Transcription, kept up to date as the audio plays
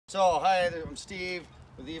So, hi, I'm Steve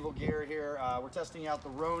with Evil Gear here. We're testing out the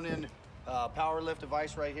Ronin power lift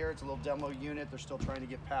device right here. It's a little demo unit. They're still trying to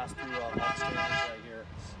get past through all the standards right here.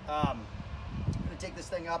 I'm going to take this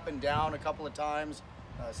thing up and down a couple of times,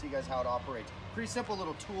 see you guys how it operates. Pretty simple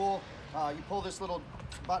little tool. You pull this little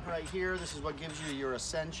button right here. This is what gives you your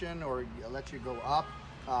ascension, or lets you go up.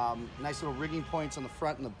 Nice little rigging points on the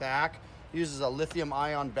front and the back. Uses a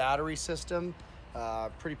lithium-ion battery system.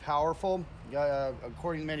 Pretty powerful.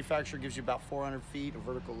 According to the manufacturer, gives you about 400 feet of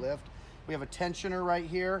vertical lift. We have a tensioner right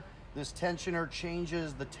here. This tensioner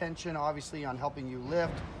changes the tension, obviously, on helping you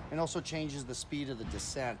lift, and also changes the speed of the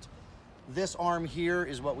descent. This arm here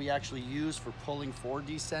is what we actually use for pulling for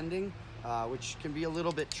descending, which can be a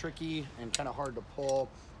little bit tricky and kind of hard to pull,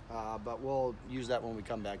 but we'll use that when we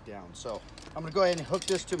come back down. So I'm gonna go ahead and hook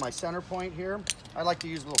this to my center point here. I like to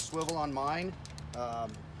use a little swivel on mine,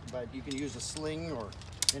 but you can use a sling or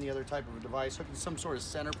any other type of a device. Hooking some sort of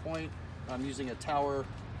center point. I'm using a Tower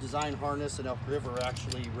design harness, an Elk River,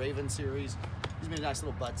 actually, Raven series. Gives me a nice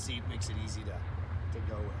little butt seat, makes it easy to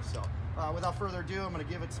go with. So without further ado, I'm gonna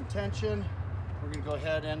give it some tension. We're gonna go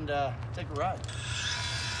ahead and take a ride.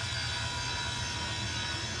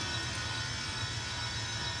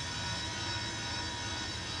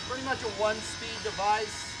 Pretty much a one-speed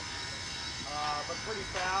device, but pretty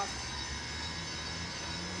fast.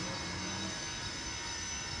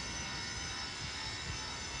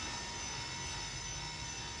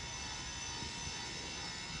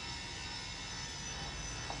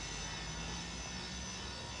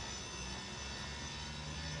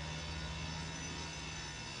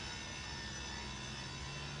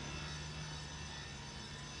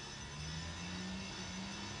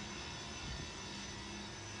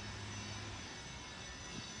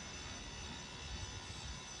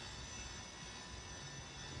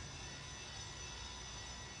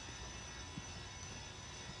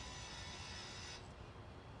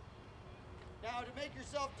 Now, to make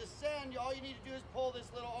yourself descend, all you need to do is pull this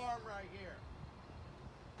little arm right here.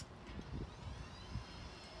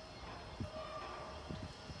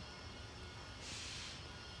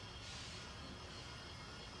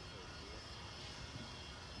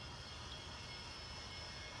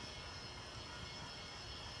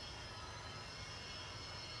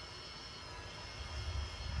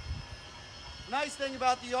 Nice thing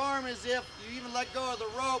about the arm is if you even let go of the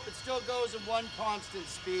rope, it still goes in one constant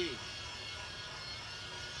speed.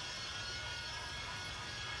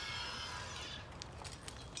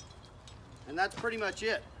 And that's pretty much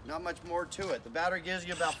it. Not much more to it. The battery gives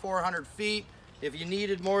you about 400 feet. If you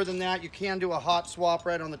needed more than that, you can do a hot swap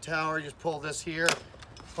right on the tower. You just pull this here,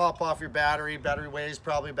 pop off your battery. Battery weighs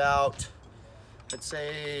probably about, let's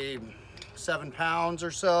say, 7 pounds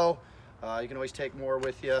or so. You can always take more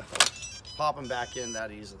with you. Pop them back in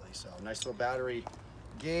that easily. So nice little battery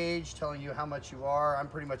gauge telling you how much you are. I'm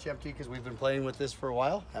pretty much empty because we've been playing with this for a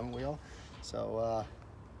while, haven't we all? So,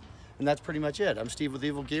 and that's pretty much it. I'm Steve with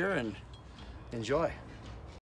Evil Gear, and enjoy.